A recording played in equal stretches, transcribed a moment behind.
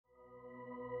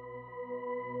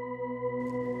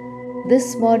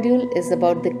This module is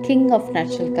about the king of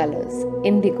natural colors,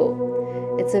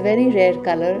 indigo. It's a very rare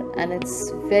color and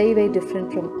it's very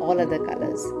different from all other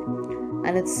colors.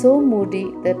 And it's so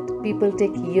moody that people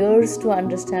take years to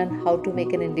understand how to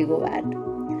make an indigo vat.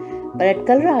 But at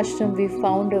ColorAshram, we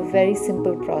found a very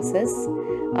simple process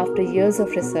after years of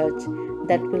research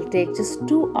that will take just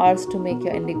 2 hours to make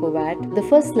your indigo vat. The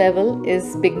first level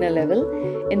is beginner level,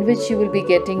 in which you will be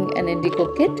getting an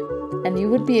indigo kit and you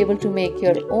will be able to make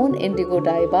your own indigo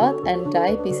dye bath and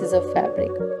dye pieces of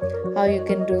fabric. How you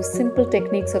can do simple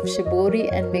techniques of shibori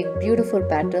and make beautiful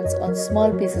patterns on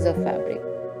small pieces of fabric.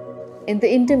 In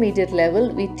the intermediate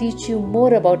level, we teach you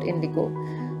more about indigo,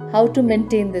 how to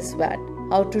maintain this vat,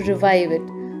 how to revive it,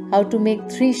 how to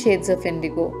make 3 shades of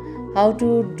indigo, how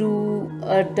to do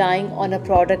dyeing on a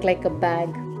product like a bag,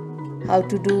 how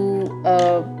to do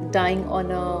dyeing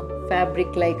on a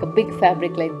fabric like a big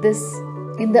fabric like this.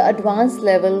 In the advanced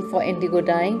level for indigo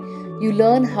dyeing, you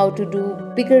learn how to do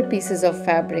bigger pieces of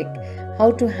fabric,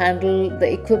 how to handle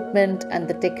the equipment and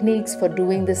the techniques for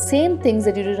doing the same things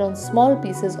that you did on small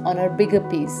pieces on a bigger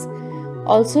piece.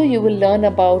 Also, you will learn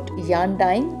about yarn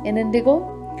dyeing in indigo,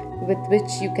 with which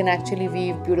you can actually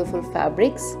weave beautiful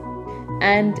fabrics,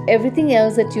 and everything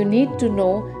else that you need to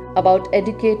know about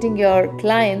educating your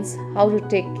clients how to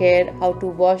take care, how to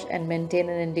wash and maintain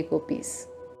an indigo piece.